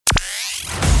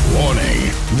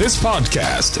This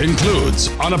podcast includes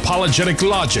unapologetic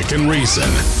logic and reason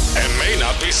and may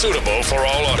not be suitable for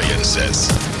all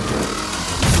audiences.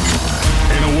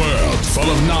 In a world full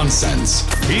of nonsense,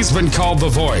 he's been called the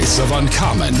voice of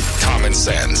uncommon common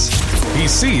sense. He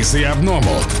sees the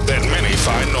abnormal that many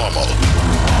find normal.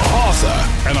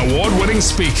 Author and award-winning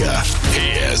speaker,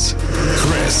 he is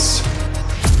Chris.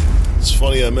 It's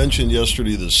funny, I mentioned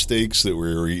yesterday the steaks that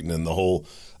we were eating and the whole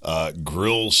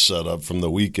grill setup from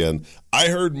the weekend. I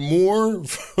heard more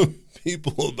from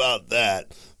people about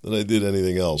that than I did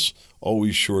anything else.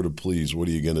 Always sure to please. What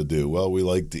are you going to do? Well, we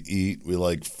like to eat. We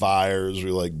like fires. We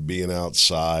like being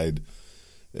outside.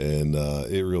 And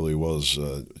it really was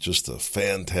just a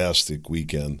fantastic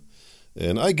weekend.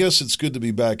 And I guess it's good to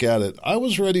be back at it. I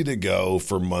was ready to go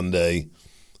for Monday.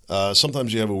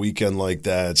 Sometimes you have a weekend like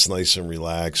that. It's nice and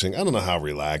relaxing. I don't know how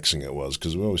relaxing it was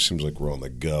because it always seems like we're on the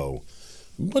go.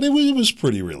 But it was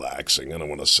pretty relaxing. I don't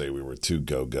want to say we were too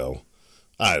go-go.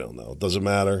 I don't know. It doesn't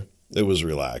matter. It was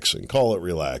relaxing. Call it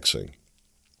relaxing.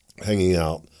 Hanging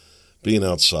out, being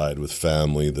outside with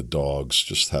family, the dogs,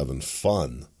 just having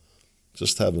fun.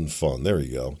 Just having fun. There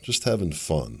you go. Just having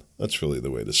fun. That's really the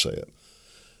way to say it.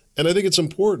 And I think it's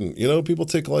important. You know, people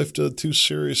take life too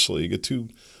seriously. You get too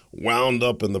wound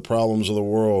up in the problems of the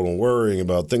world and worrying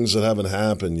about things that haven't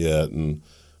happened yet and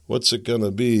what's it going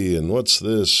to be and what's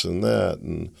this and that.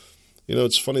 And, you know,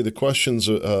 it's funny. The questions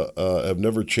have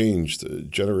never changed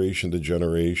generation to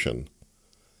generation.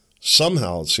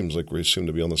 Somehow it seems like we seem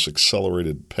to be on this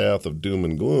accelerated path of doom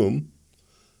and gloom.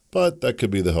 But that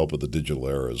could be the help of the digital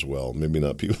era as well. Maybe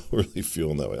not people really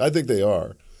feeling that way. I think they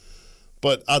are.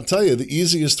 But I'll tell you, the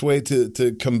easiest way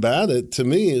to combat it, to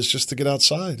me, is just to get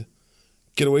outside.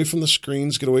 Get away from the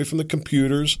screens, get away from the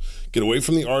computers, get away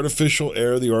from the artificial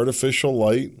air, the artificial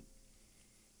light.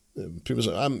 People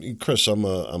say, I'm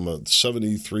a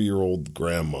 73-year-old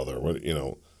grandmother. What, you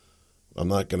know, I'm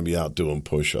not going to be out doing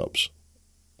push-ups.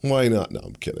 Why not? No,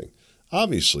 I'm kidding.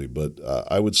 Obviously, but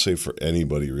I would say for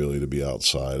anybody really to be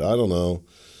outside. I don't know.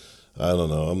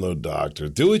 I'm no doctor.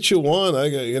 Do what you want.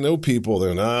 You know people.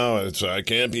 They're I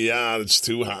can't be out. It's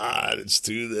too hot. It's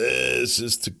too this.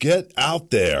 It's to get out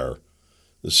there.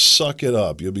 Just suck it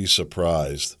up. You'll be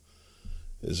surprised.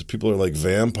 People are like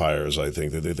vampires, I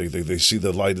think. They see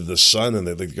the light of the sun and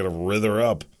they're going to wither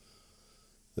up.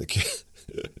 They can't.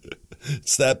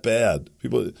 It's that bad.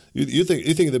 People, you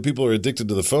think that people are addicted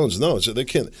to the phones? No, they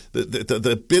can't.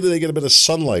 The bit they get a bit of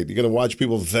sunlight, you're going to watch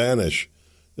people vanish.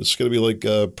 It's going to be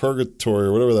like purgatory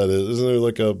or whatever that is. Isn't there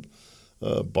like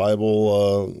a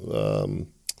Bible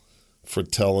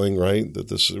foretelling, right?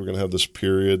 That we're going to have this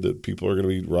period that people are going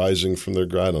to be rising from their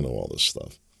grave. I don't know all this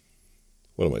stuff.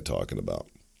 What am I talking about?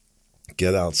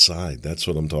 Get outside. That's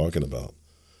what I'm talking about.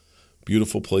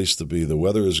 Beautiful place to be. The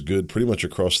weather is good pretty much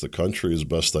across the country as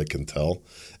best I can tell.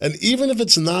 And even if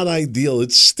it's not ideal,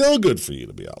 it's still good for you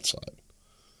to be outside.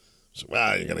 So,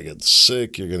 you're going to get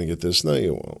sick. You're going to get this. No,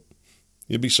 you won't.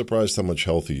 You'd be surprised how much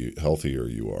healthier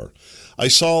you are. I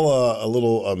saw a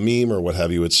little meme or what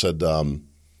have you. It said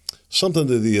something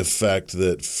to the effect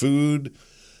that food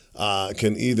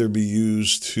can either be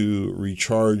used to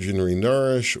recharge and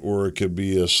renourish, or it could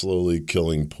be a slowly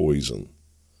killing poison.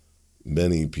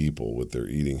 Many people with their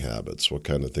eating habits, what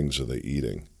kind of things are they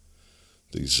eating?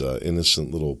 These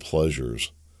innocent little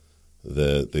pleasures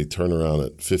that they turn around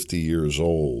at 50 years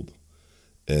old,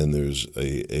 and there's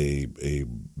a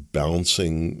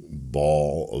bouncing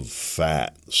ball of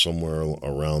fat somewhere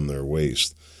around their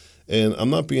waist. And I'm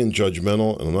not being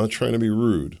judgmental, and I'm not trying to be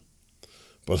rude.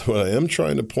 But what I am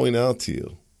trying to point out to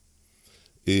you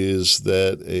is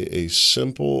that a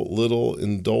simple little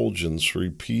indulgence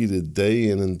repeated day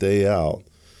in and day out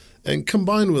and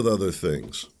combined with other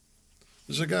things.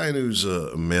 There's a guy who's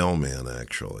a mailman,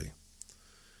 actually.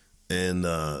 And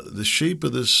the shape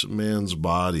of this man's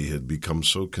body had become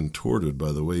so contorted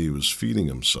by the way he was feeding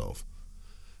himself.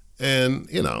 And,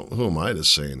 you know, who am I to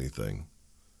say anything?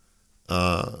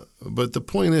 But the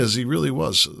point is, he really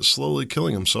was slowly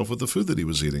killing himself with the food that he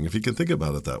was eating, if you can think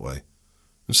about it that way.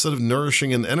 Instead of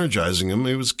nourishing and energizing him,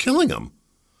 he was killing him,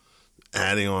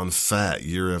 adding on fat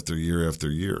year after year after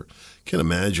year. Can't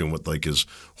imagine what like his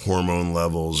hormone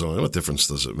levels and what difference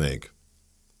does it make.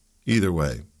 Either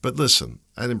way, but listen,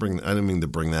 I didn't mean to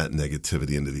bring that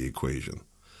negativity into the equation.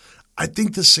 I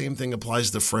think the same thing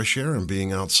applies to fresh air and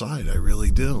being outside. I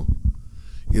really do.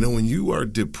 You know, when you are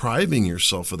depriving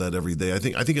yourself of that every day, I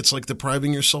think it's like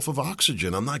depriving yourself of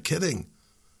oxygen. I'm not kidding.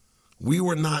 We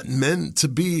were not meant to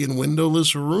be in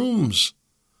windowless rooms.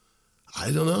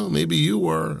 I don't know. Maybe you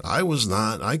were. I was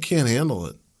not. I can't handle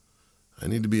it. I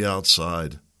need to be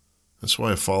outside. That's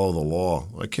why I follow the law.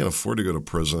 I can't afford to go to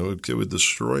prison. It would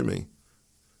destroy me.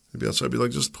 They'd be outside, I'd be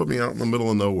like, just put me out in the middle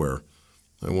of nowhere.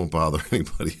 I won't bother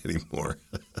anybody anymore.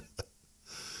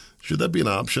 Should that be an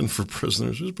option for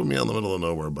prisoners? Just put me out in the middle of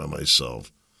nowhere by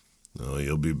myself. No,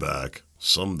 you'll be back.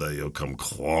 Someday you'll come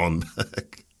clawing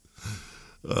back.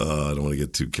 I don't want to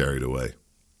get too carried away.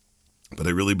 But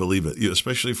I really believe it,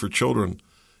 especially for children.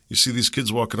 You see these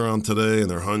kids walking around today, and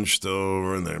they're hunched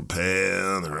over, and they're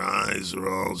pale, and their eyes are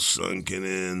all sunken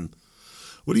in.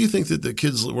 What do you think that the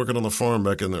kids working on the farm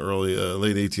back in the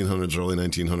late 1800s, early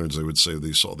 1900s, they would say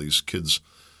they saw these kids,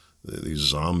 these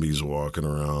zombies walking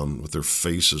around with their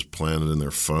faces planted in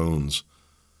their phones?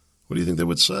 What do you think they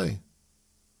would say?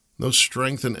 No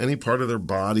strength in any part of their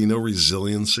body, no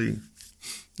resiliency.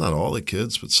 Not all the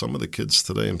kids, but some of the kids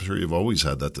today, I'm sure you've always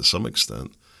had that to some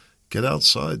extent. Get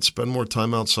outside, spend more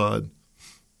time outside.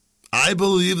 I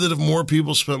believe that if more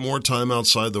people spent more time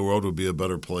outside, the world would be a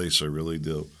better place. I really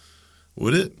do.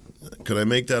 Would it? Could I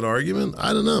make that argument?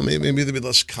 I don't know. Maybe there'd be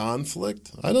less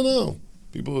conflict. I don't know.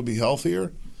 People would be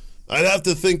healthier. I'd have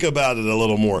to think about it a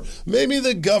little more. Maybe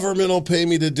the government will pay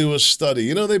me to do a study.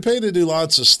 You know, they pay to do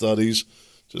lots of studies,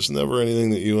 just never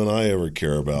anything that you and I ever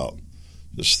care about.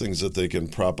 Just things that they can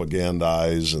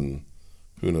propagandize and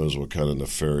who knows what kind of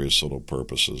nefarious little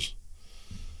purposes.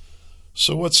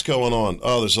 So what's going on?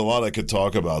 Oh, there's a lot I could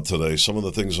talk about today. Some of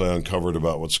the things I uncovered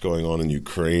about what's going on in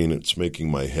Ukraine, it's making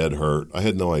my head hurt. I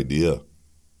had no idea.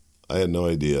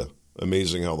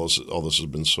 Amazing how all this has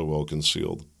been so well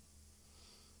concealed.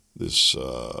 This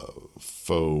faux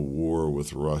war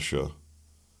with Russia.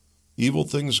 Evil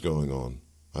things going on.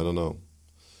 I don't know.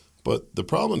 But the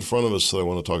problem in front of us that I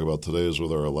want to talk about today is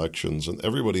with our elections. And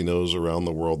everybody knows around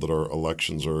the world that our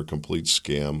elections are a complete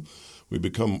scam. We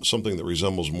become something that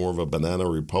resembles more of a banana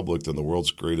republic than the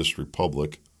world's greatest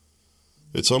republic.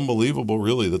 It's unbelievable,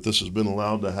 really, that this has been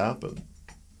allowed to happen.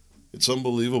 It's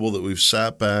unbelievable that we've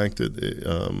sat back,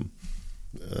 that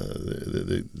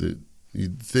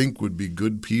you'd think would be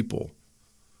good people.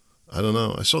 I don't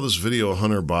know. I saw this video of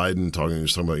Hunter Biden talking. He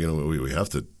was talking about, we have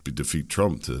to defeat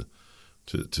Trump to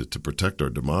protect our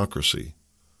democracy.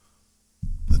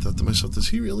 I thought to myself, does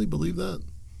he really believe that?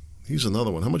 He's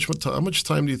another one. How much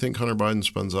time do you think Hunter Biden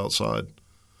spends outside?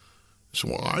 He said,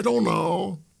 well, I don't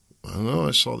know.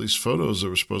 I saw these photos that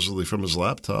were supposedly from his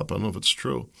laptop. I don't know if it's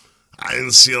true. I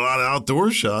didn't see a lot of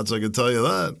outdoor shots, I can tell you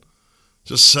that.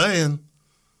 Just saying.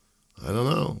 I don't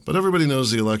know. But everybody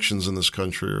knows the elections in this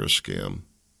country are a scam.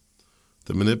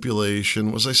 The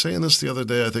manipulation. Was I saying this the other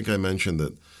day? I think I mentioned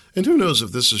it. And who knows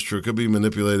if this is true? It could be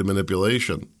manipulated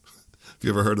manipulation. Have you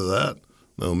ever heard of that?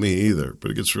 No, me either.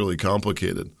 But it gets really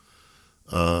complicated.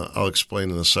 I'll explain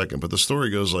in a second. But the story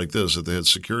goes like this, that they had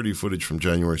security footage from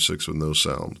January 6th with no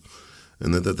sound.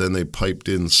 And that then they piped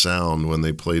in sound when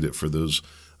they played it for those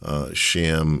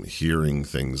sham hearing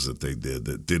things that they did.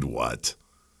 That did what?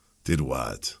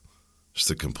 Just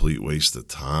a complete waste of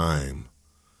time.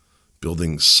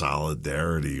 Building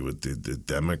solidarity with the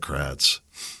Democrats.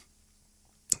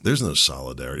 There's no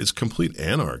solidarity. It's complete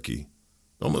anarchy.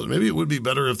 Almost, maybe it would be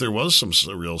better if there was some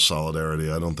real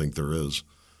solidarity. I don't think there is.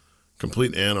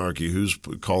 Complete anarchy. Who's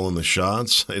calling the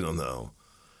shots? I don't know.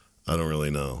 I don't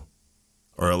really know.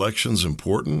 Are elections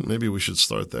important? Maybe we should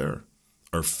start there.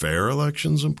 Are fair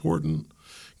elections important?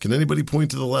 Can anybody point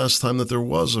to the last time that there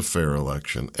was a fair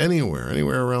election? Anywhere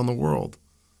around the world.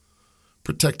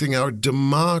 Protecting our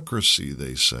democracy,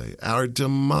 they say. Our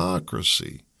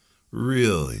democracy.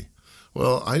 Really?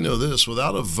 Well, I know this.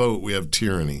 Without a vote, we have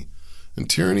tyranny. And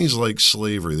tyranny is like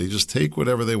slavery. They just take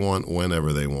whatever they want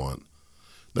whenever they want.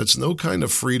 That's no kind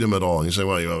of freedom at all. And you say,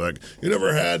 well, you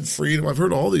never had freedom. I've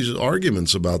heard all these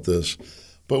arguments about this.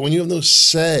 But when you have no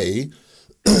say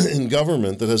in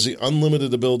government that has the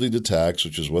unlimited ability to tax,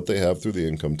 which is what they have through the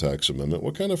income tax amendment,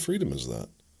 what kind of freedom is that?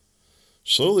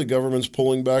 Slowly, government's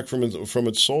pulling back from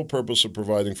its sole purpose of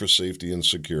providing for safety and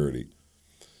security.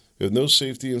 We have no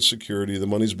safety and security. The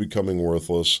money's becoming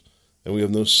worthless, and we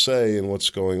have no say in what's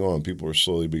going on. People are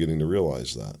slowly beginning to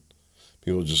realize that.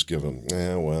 People just give them,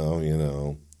 I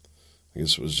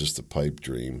guess it was just a pipe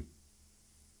dream.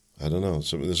 I don't know.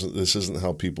 So this isn't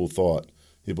how people thought.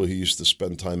 People who used to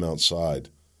spend time outside,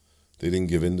 they didn't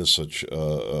give in to such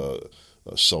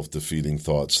self-defeating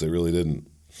thoughts. They really didn't.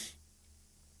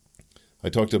 I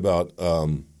talked about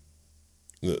the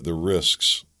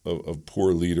risks of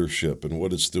poor leadership and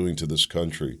what it's doing to this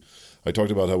country. I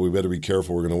talked about how we better be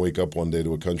careful. We're going to wake up one day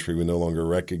to a country we no longer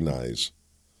recognize.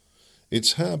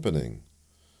 It's happening.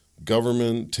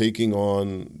 Government taking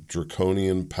on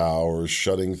draconian powers,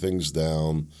 shutting things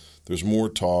down. There's more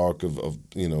talk of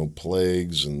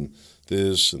plagues and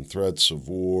this and threats of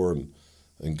war,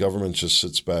 and government just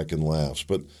sits back and laughs.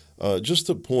 But just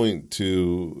to point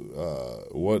to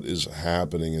what is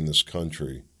happening in this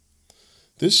country.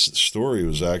 This story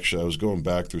was actually, I was going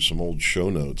back through some old show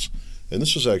notes, and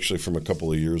this was actually from a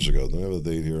couple of years ago. Do I have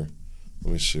the date here?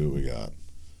 Let me see what we got.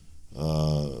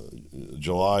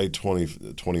 July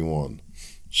 2021.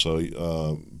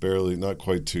 So barely, not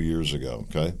quite 2 years ago,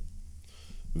 okay?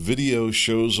 Video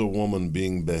shows a woman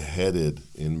being beheaded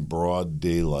in broad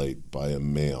daylight by a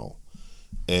male.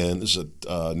 And this is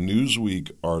a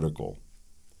Newsweek article.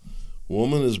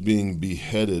 Woman is being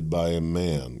beheaded by a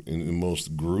man in the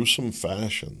most gruesome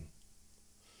fashion.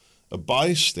 A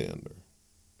bystander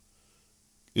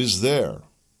is there,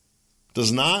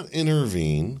 does not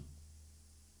intervene,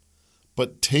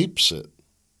 but tapes it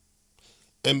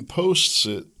and posts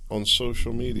it on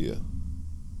social media.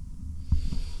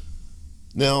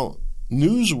 Now,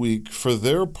 Newsweek, for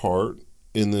their part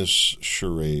in this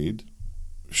charade,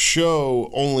 show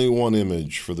only one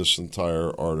image for this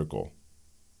entire article.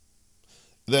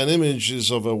 That image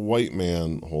is of a white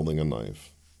man holding a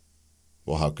knife.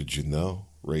 Well, how could you know?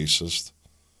 Racist.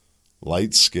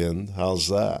 Light-skinned, how's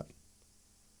that?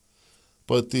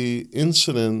 But the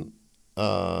incident,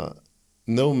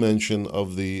 no mention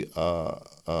of the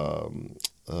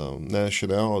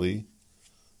nationality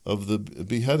of the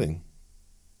beheading.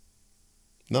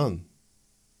 None.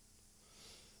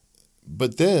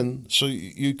 But then, so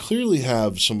you clearly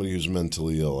have somebody who's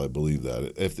mentally ill, I believe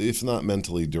that, if not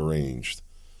mentally deranged.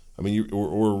 I mean,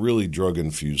 or really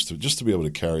drug-infused, just to be able to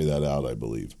carry that out, I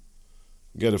believe.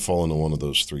 You got to fall into one of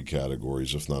those three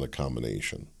categories, if not a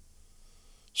combination.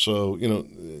 So,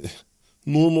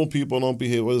 normal people don't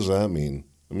behave. What does that mean?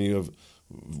 I mean, you have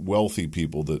wealthy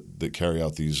people that carry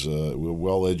out these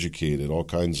well-educated, all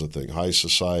kinds of things, high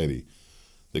society,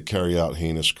 that carry out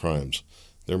heinous crimes.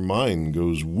 Their mind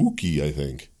goes wookie, I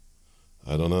think.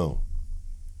 I don't know.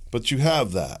 But you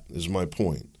have that, is my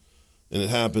point. And it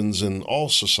happens in all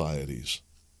societies,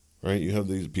 right? You have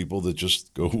these people that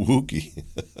just go wookie.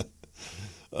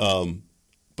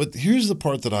 But here's the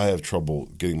part that I have trouble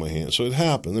getting my hands. So it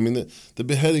happened. I mean, the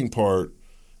beheading part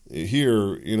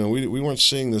here, we weren't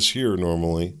seeing this here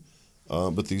normally,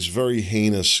 but these very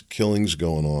heinous killings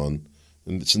going on,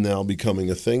 and it's now becoming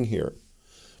a thing here.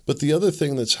 But the other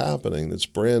thing that's happening that's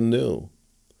brand new,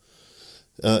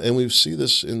 and we see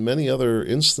this in many other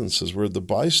instances where the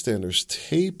bystanders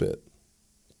tape it,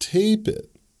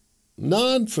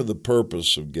 not for the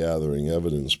purpose of gathering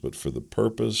evidence, but for the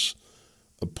purpose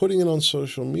of putting it on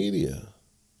social media.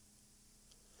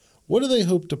 What do they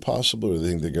hope to possibly, do they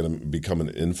think they're going to become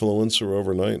an influencer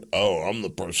overnight? Oh, I'm the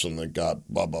person that got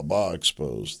blah, blah, blah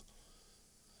exposed.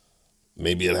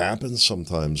 Maybe it happens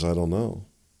sometimes, I don't know.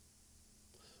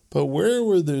 But where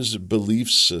were those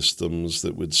belief systems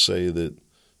that would say that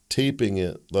taping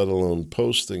it, let alone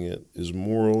posting it, is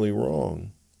morally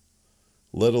wrong?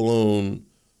 Let alone,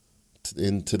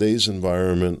 in today's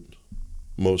environment,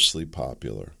 mostly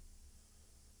popular.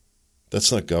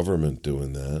 That's not government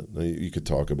doing that. Now, you could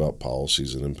talk about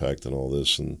policies and impact and all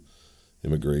this and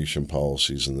immigration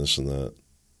policies and this and that.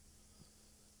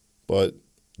 But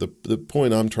the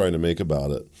point I'm trying to make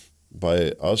about it,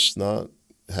 by us not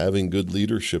having good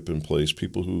leadership in place,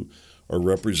 people who are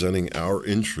representing our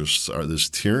interests, are this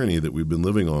tyranny that we've been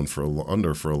living on for a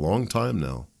long time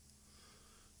now.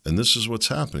 And this is what's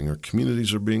happening. Our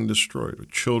communities are being destroyed. Our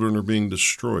children are being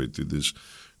destroyed through this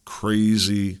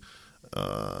crazy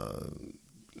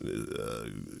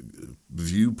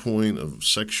viewpoint of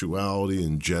sexuality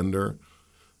and gender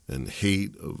and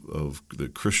hate of the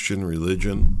Christian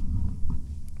religion.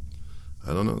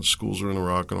 I don't know. Schools are in a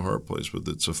rock and a hard place, but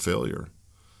it's a failure.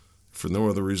 For no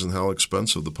other reason how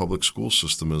expensive the public school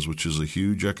system is, which is a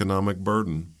huge economic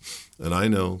burden. And I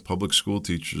know public school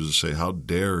teachers say, how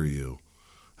dare you?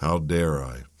 How dare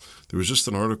I? There was just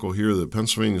an article here that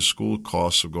Pennsylvania school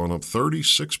costs have gone up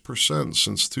 36%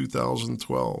 since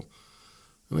 2012.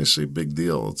 And they say, big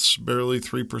deal. It's barely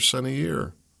 3% a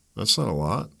year. That's not a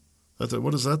lot.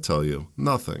 What does that tell you?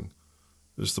 Nothing.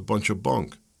 Just a bunch of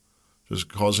bunk.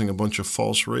 Just causing a bunch of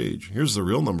false rage. Here's the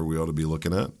real number we ought to be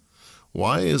looking at.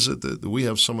 Why is it that we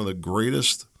have some of the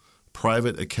greatest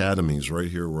private academies right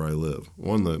here where I live?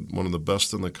 One of the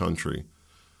best in the country.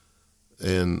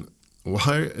 And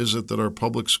why is it that our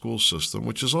public school system,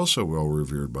 which is also well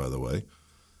revered, by the way,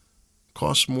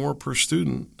 costs more per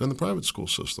student than the private school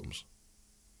systems?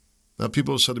 Now,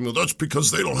 people have said to me, well, that's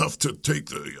because they don't have to take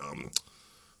the,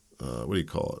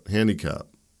 handicap.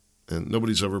 And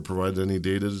nobody's ever provided any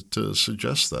data to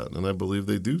suggest that. And I believe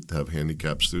they do have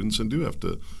handicapped students and do have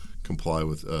to comply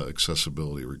with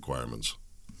accessibility requirements.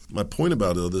 My point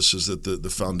about all this is that the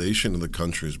foundation of the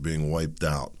country is being wiped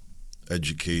out.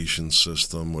 education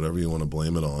system, whatever you want to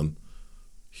blame it on.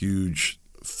 Huge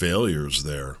failures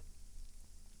there.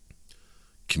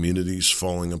 Communities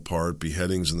falling apart,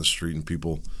 beheadings in the street, and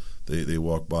people, they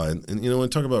walk by. And when I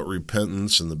talk about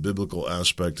repentance and the biblical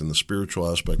aspect and the spiritual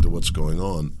aspect of what's going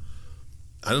on,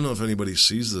 I don't know if anybody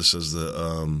sees this as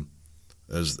the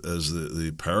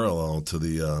parallel to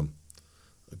the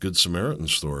Good Samaritan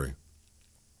story.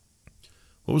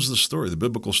 What was the story, the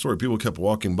biblical story? People kept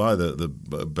walking by. The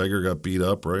beggar got beat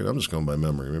up, right? I'm just going by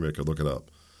memory. Maybe I could look it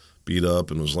up. Beat up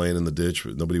and was laying in the ditch,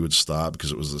 but nobody would stop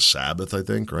because it was the Sabbath, I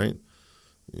think, right?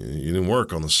 You didn't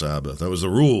work on the Sabbath. That was the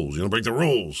rules. You don't break the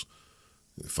rules.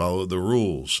 They followed the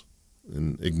rules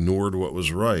and ignored what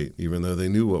was right, even though they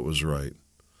knew what was right.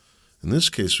 In this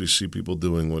case, we see people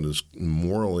doing what is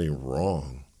morally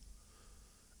wrong.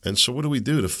 And so what do we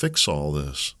do to fix all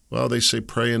this? Well, they say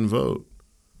pray and vote.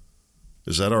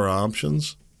 Is that our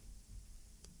options?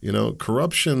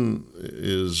 Corruption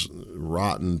is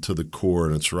rotten to the core,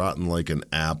 and it's rotten like an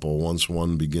apple. Once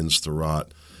one begins to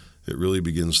rot, it really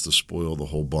begins to spoil the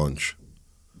whole bunch.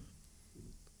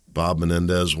 Bob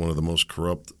Menendez, one of the most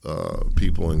corrupt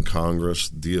people in Congress,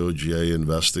 DOJ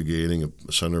investigating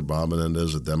Senator Bob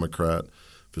Menendez, a Democrat.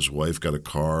 His wife got a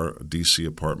car, a D.C.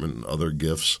 apartment, and other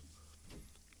gifts.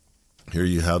 Here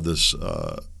you have this,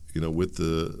 with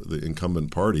the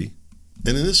incumbent party.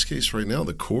 And in this case right now,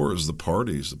 the core is the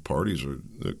parties. The parties are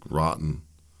rotten,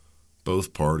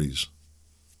 both parties.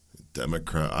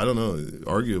 Democrat, I don't know,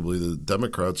 arguably the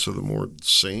Democrats are the more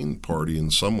sane party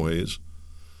in some ways.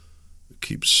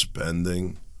 Keep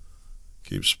spending.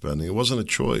 It wasn't a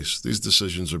choice. These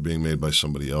decisions are being made by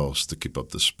somebody else to keep up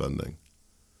the spending.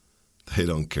 They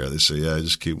don't care. They say, yeah,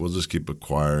 we'll just keep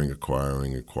acquiring,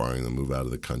 then move out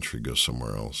of the country, go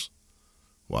somewhere else.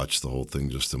 Watch the whole thing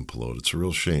just implode. It's a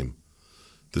real shame.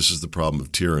 This is the problem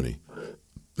of tyranny.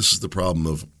 This is the problem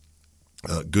of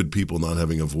good people not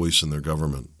having a voice in their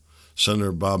government.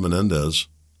 Senator Bob Menendez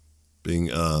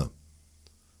being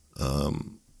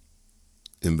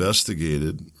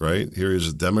investigated, right? Here he's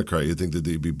a Democrat. You'd think that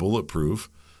they'd be bulletproof,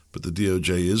 but the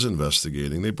DOJ is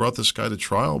investigating. They brought this guy to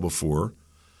trial before,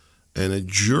 and a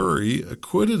jury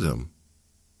acquitted him.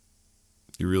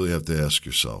 You really have to ask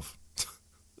yourself.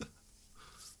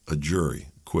 A jury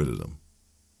acquitted him.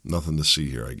 Nothing to see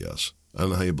here, I guess. I don't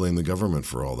know how you blame the government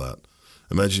for all that.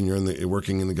 Imagine you're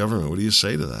working in the government. What do you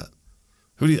say to that?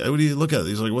 Who do you look at?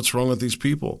 He's like, what's wrong with these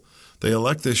people? They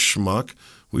elect this schmuck.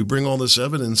 We bring all this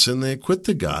evidence in. They acquit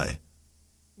the guy.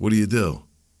 What do?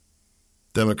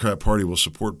 Democrat Party will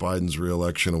support Biden's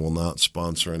reelection and will not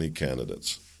sponsor any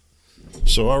candidates.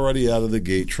 So already out of the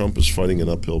gate, Trump is fighting an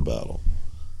uphill battle.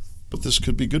 But this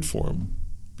could be good for him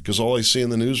because all I see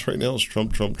in the news right now is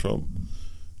Trump, Trump, Trump.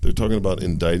 They're talking about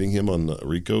indicting him on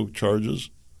RICO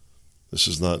charges. This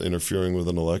is not interfering with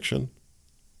an election.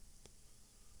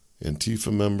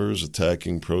 Antifa members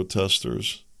attacking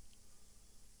protesters.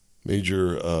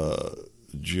 Major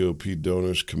GOP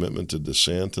donors' commitment to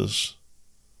DeSantis.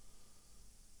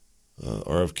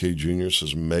 RFK Jr.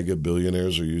 says mega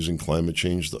billionaires are using climate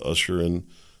change to usher in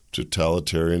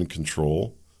totalitarian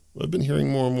control. I've been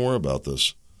hearing more and more about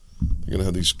this. They're going to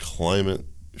have these climate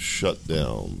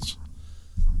shutdowns.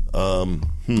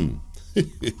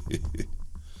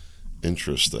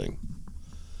 Interesting.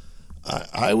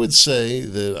 I would say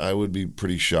that I would be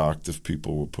pretty shocked if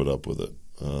people would put up with it.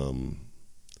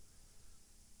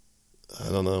 I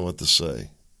don't know what to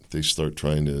say. If they start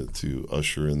trying to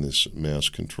usher in this mass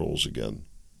controls again.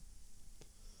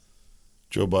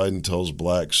 Joe Biden tells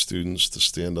black students to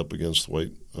stand up against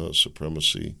white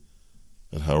supremacy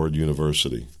at Howard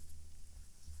University.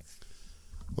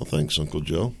 Well, thanks, Uncle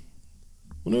Joe.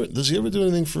 Does he ever do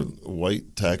anything for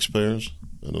white taxpayers?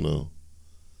 I don't know.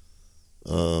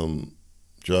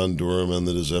 John Durham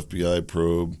ended his FBI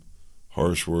probe.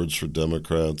 Harsh words for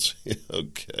Democrats.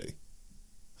 Okay.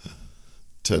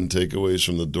 10 takeaways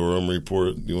from the Durham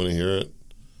report. Do you want to hear it?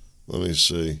 Let me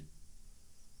see.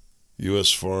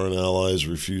 U.S. foreign allies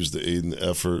refused to aid in the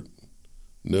effort.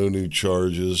 No new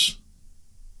charges.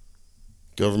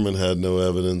 Government had no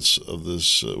evidence of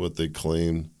this, what they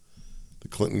claimed. The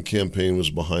Clinton campaign was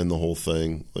behind the whole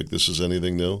thing. Like this is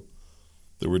anything new?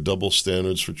 There were double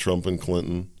standards for Trump and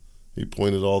Clinton. He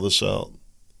pointed all this out.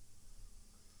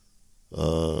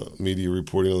 Media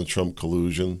reporting on the Trump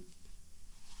collusion.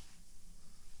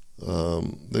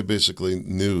 They basically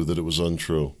knew that it was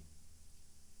untrue.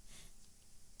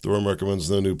 Durham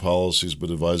recommends no new policies, but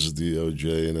advises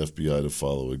DOJ and FBI to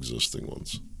follow existing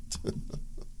ones.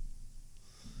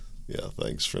 Yeah,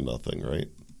 thanks for nothing, right?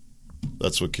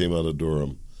 That's what came out of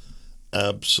Durham.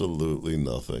 Absolutely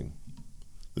nothing.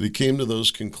 That he came to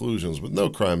those conclusions, but no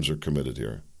crimes are committed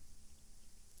here.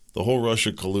 The whole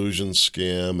Russia collusion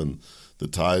scam and the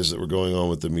ties that were going on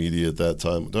with the media at that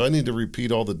time. Do I need to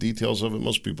repeat all the details of it?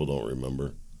 Most people don't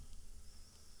remember.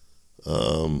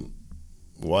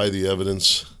 Why the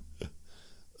evidence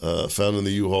found in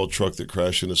the U-Haul truck that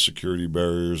crashed into security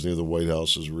barriers near the White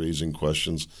House is raising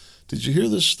questions. Did you hear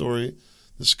this story?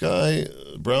 This guy,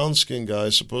 brown-skinned guy,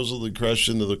 supposedly crashed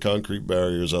into the concrete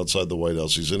barriers outside the White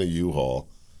House. He's in a U-Haul.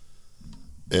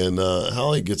 And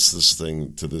how he gets this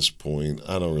thing to this point,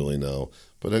 I don't really know.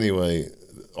 But anyway,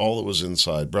 all that was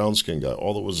inside, brown-skinned guy,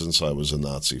 all that was inside was a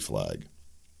Nazi flag.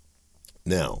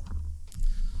 Now,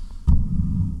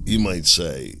 you might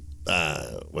say,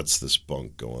 what's this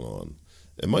bunk going on?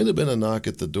 It might have been a knock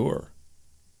at the door.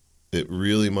 It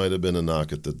really might have been a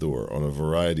knock at the door on a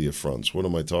variety of fronts. What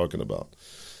am I talking about?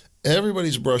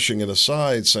 Everybody's brushing it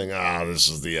aside, saying, this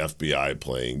is the FBI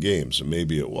playing games. And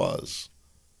maybe it was.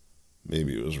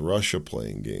 Maybe it was Russia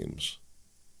playing games.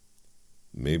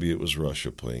 Maybe it was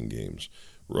Russia playing games.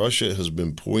 Russia has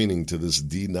been pointing to this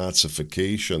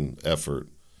denazification effort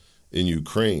in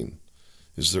Ukraine.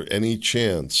 Is there any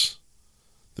chance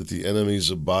that the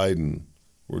enemies of Biden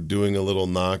were doing a little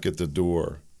knock at the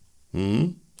door?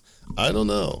 I don't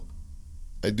know.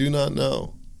 I do not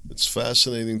know. It's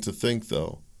fascinating to think,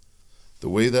 though. The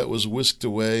way that was whisked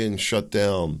away and shut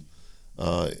down,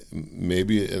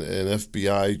 maybe an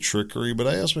FBI trickery, but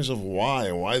I ask myself,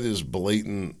 why? Why this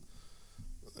blatant?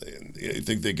 I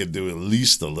think they could do at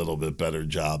least a little bit better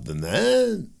job than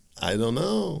that. I don't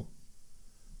know.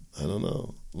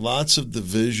 Lots of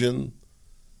division.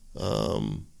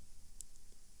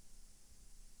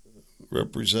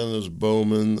 Representatives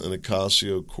Bowman and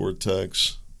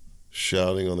Ocasio-Cortez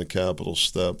shouting on the Capitol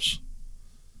steps.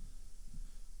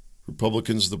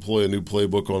 Republicans deploy a new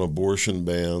playbook on abortion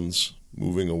bans,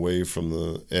 moving away from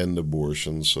the end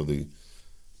abortion. So the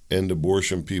end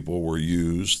abortion people were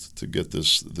used to get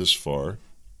this far.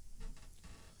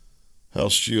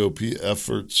 House GOP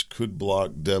efforts could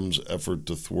block Dems' effort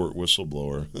to thwart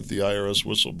whistleblower. The IRS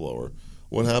whistleblower.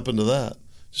 What happened to that?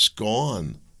 Just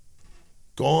gone.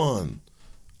 IRS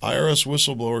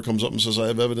whistleblower comes up and says, I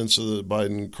have evidence of the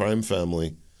Biden crime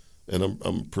family, and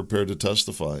I'm prepared to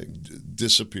testify.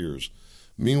 Disappears.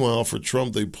 Meanwhile, for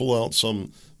Trump, they pull out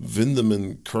some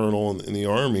Vindeman colonel in the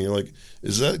Army. Like,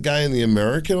 is that guy in the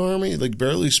American Army? Like,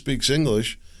 barely speaks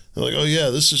English. They're like, oh,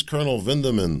 yeah, this is Colonel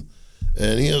Vindeman,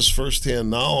 and he has firsthand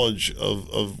knowledge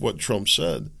of what Trump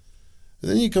said.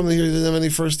 And then you come to hear he didn't have any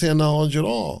firsthand knowledge at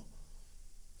all.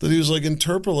 That he was like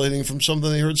interpolating from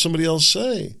something he heard somebody else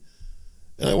say.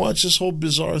 And I watched this whole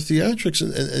bizarre theatrics,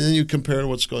 and then you compare to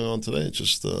what's going on today. It's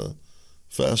just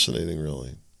fascinating,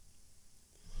 really.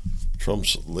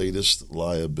 Trump's latest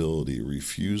liability,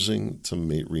 refusing to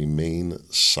remain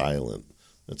silent.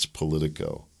 That's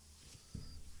Politico.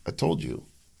 I told you.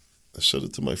 I said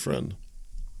it to my friend.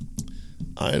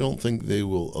 I don't think they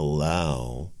will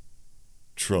allow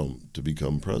Trump to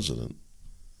become president.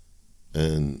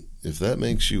 And if that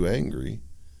makes you angry,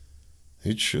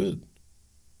 it should.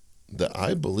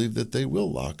 I believe that they will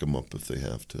lock him up if they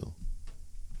have to.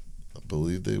 I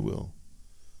believe they will.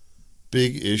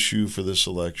 Big issue for this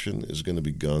election is going to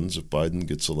be guns. If Biden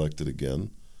gets elected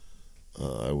again,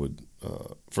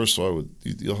 first of all,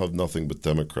 you'll have nothing but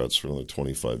Democrats for another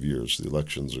 25 years. The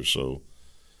elections are so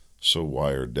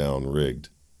wired down, rigged.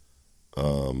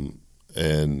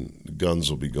 And guns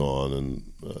will be gone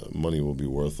and money will be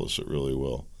worthless. It really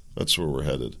will. That's where we're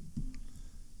headed.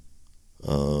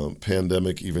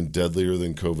 Pandemic even deadlier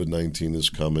than COVID-19 is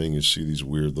coming. You see these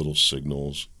weird little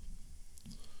signals.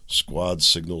 Squad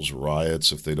signals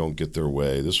riots if they don't get their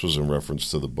way. This was in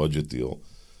reference to the budget deal.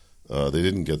 They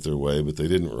didn't get their way, but they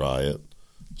didn't riot.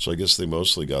 So I guess they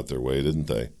mostly got their way, didn't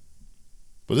they?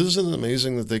 But isn't it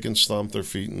amazing that they can stomp their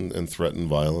feet and threaten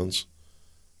violence?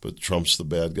 But Trump's the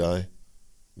bad guy?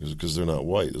 Because they're not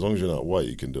white. As long as you're not white,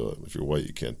 you can do it. If you're white,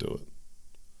 you can't do it.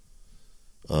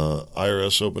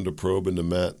 IRS opened a probe into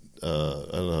Matt, I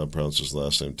don't know how to pronounce his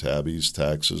last name, Taibbi's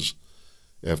taxes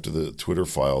after the Twitter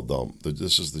file dump.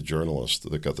 This is the journalist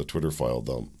that got the Twitter file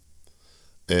dump.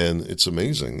 And it's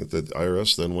amazing that the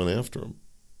IRS then went after him.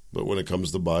 But when it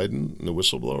comes to Biden and the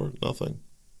whistleblower, nothing.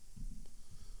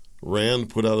 Rand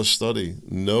put out a study.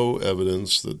 No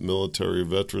evidence that military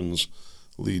veterans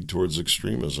lead towards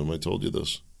extremism. I told you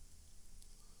this.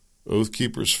 Oath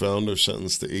Keepers founder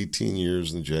sentenced to 18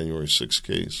 years in the January 6th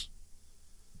case.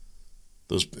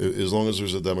 As long as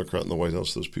there's a Democrat in the White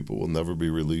House, those people will never be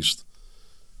released.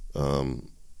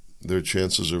 Their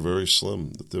chances are very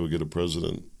slim that they will get a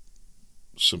president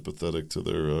sympathetic to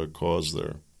their cause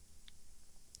there.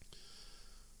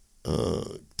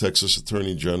 Texas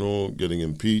Attorney General getting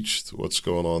impeached. What's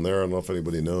going on there? I don't know if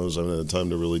anybody knows. I haven't had time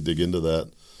to really dig into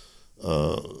that.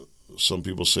 Some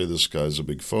people say this guy's a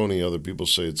big phony. Other people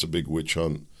say it's a big witch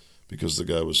hunt because the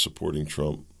guy was supporting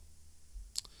Trump.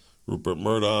 Rupert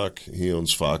Murdoch, he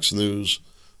owns Fox News,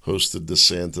 hosted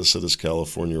DeSantis at his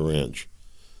California ranch.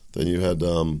 Then you had,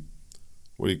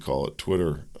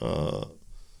 Twitter.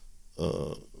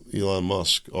 Elon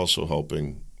Musk also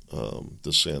helping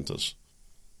DeSantis.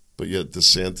 But yet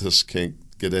DeSantis can't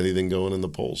get anything going in the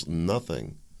polls.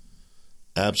 Nothing.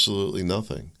 Absolutely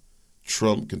nothing.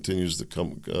 Trump continues to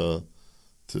come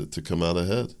out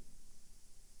ahead.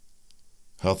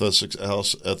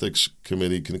 House Ethics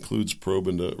Committee concludes probe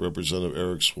into Representative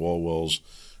Eric Swalwell's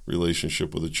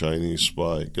relationship with a Chinese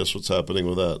spy. Guess what's happening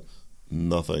with that?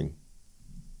 Nothing.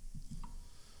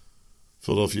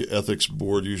 Philadelphia Ethics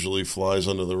Board usually flies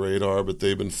under the radar, but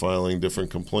they've been filing different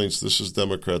complaints. This is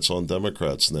Democrats on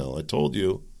Democrats now. I told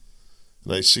you.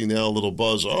 And I see now a little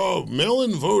buzz. Oh,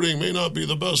 mail-in voting may not be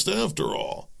the best after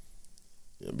all.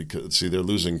 Yeah, because, see, they're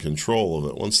losing control of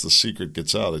it. Once the secret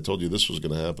gets out, I told you this was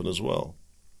going to happen as well.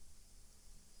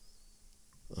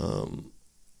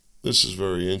 This is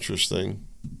very interesting.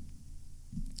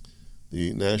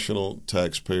 The National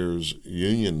Taxpayers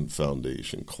Union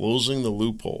Foundation closing the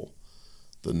loophole.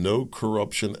 The No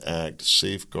Corruption Act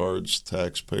safeguards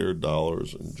taxpayer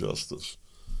dollars and justice.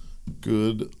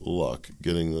 Good luck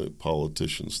getting the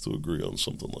politicians to agree on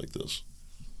something like this.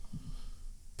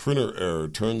 Printer error.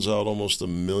 Turns out almost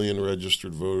 1 million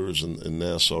registered voters in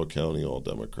Nassau County, all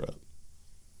Democrat.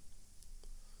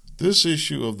 This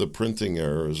issue of the printing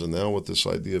errors, and now with this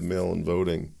idea of mail-in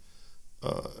voting,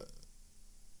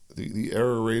 the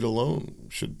error rate alone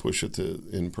should push it to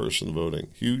in-person voting.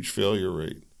 Huge failure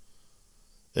rate.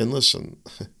 And listen,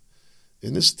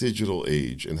 in this digital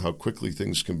age and how quickly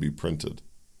things can be printed,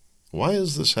 why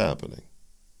is this happening?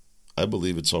 I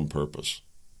believe it's on purpose.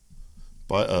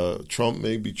 Trump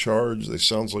may be charged. They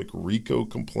sounds like RICO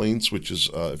complaints, which is,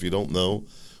 if you don't know,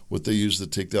 what they use to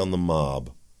take down the mob.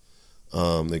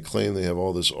 They claim they have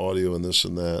all this audio and this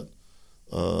and that.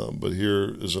 But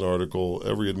here is an article.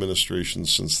 Every administration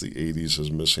since the 80s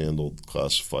has mishandled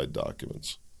classified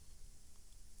documents.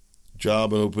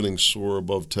 Job and openings soar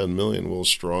above 10 million. Will a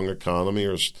strong economy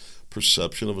or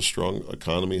perception of a strong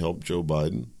economy help Joe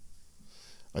Biden?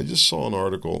 I just saw an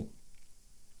article,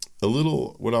 a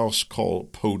little, what I'll call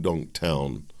podunk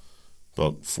town,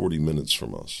 about 40 minutes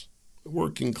from us.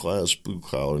 Working class, blue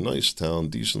collar, nice town,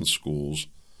 decent schools.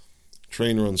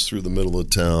 Train runs through the middle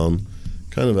of town,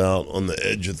 kind of out on the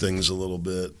edge of things a little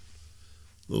bit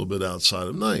outside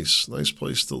of nice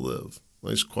place to live,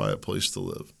 nice quiet place to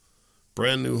live.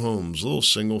 Brand new homes, a little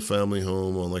single family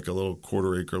home on like a little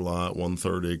 1/4 acre lot,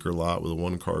 1/3 acre lot with a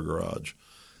 1-car garage.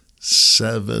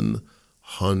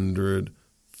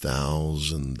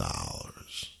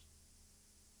 $700,000.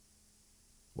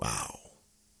 Wow.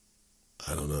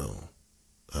 I don't know.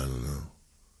 $1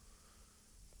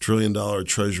 trillion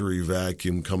treasury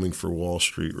vacuum coming for Wall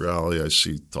Street rally. I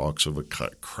see talks of a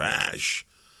crash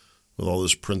with all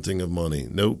this printing of money.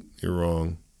 Nope, you're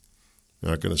wrong. You're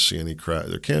not going to see any crash.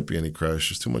 There can't be any crash.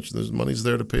 There's too much. There's money's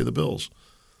there to pay the bills.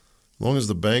 As long as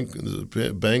the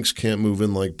banks can't move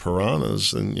in like piranhas,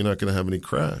 then you're not going to have any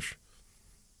crash.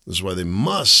 This is why they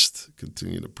must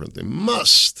continue to print. They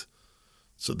must.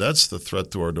 So that's the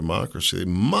threat to our democracy. They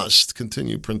must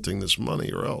continue printing this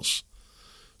money or else.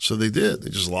 So they did. They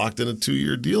just locked in a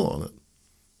 2-year deal on it.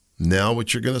 Now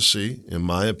what you're going to see, in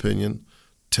my opinion,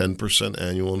 10%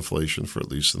 annual inflation for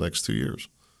at least the next 2 years.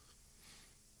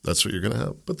 That's what you're going to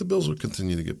have. But the bills will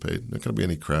continue to get paid. Not going to be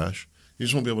any crash. You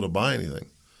just won't be able to buy anything.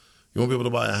 You won't be able to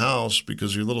buy a house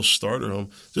because your little starter home.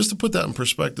 Just to put that in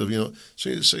perspective, so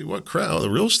you say, what crowd?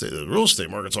 The real estate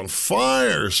market's on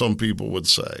fire, some people would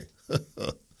say.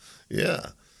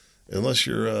 Yeah. Unless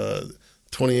you're a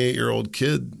 28-year-old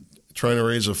kid trying to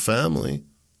raise a family,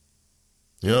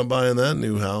 you're not buying that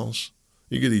new house.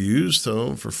 You get a used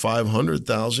home for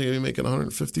 $500,000, you're making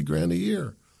 $150,000 a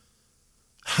year.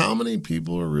 How many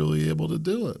people are really able to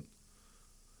do it?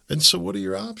 And so what are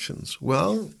your options?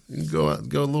 Well, you can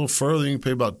go a little further. You can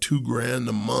pay about $2,000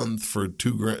 a month for a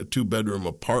 2-bedroom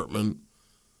apartment.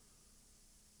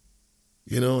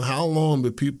 How long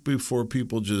before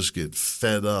people just get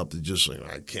fed up? They're just like,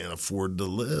 I can't afford to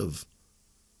live.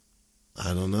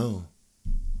 I don't know.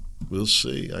 We'll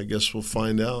see. I guess we'll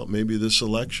find out. Maybe this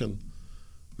election.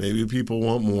 Maybe people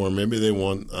want more. Maybe they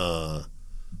want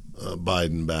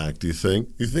Biden back. Do you think?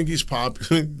 You think he's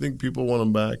popular? You think people want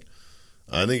him back?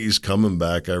 I think he's coming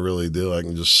back. I really do. I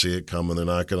can just see it coming. They're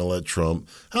not going to let Trump.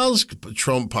 How's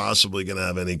Trump possibly going to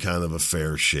have any kind of a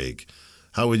fair shake?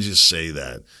 How would you say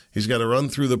that? He's got to run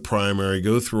through the primary,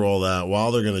 go through all that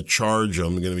while they're going to charge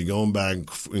him, going to be going back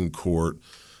in court.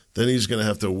 Then he's going to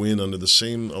have to win under the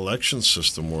same election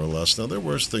system, more or less. Now, there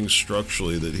were things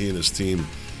structurally that he and his team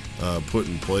put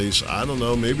in place. I don't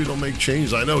know. Maybe it'll make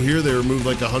changes. I know here they removed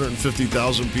like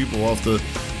 150,000 people off the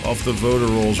voter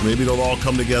rolls. Maybe it'll all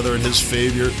come together in his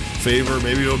favor.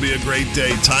 Maybe it'll be a great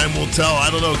day. Time will tell. I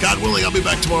don't know. God willing, I'll be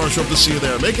back tomorrow. So hope to see you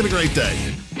there. Make it a great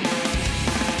day.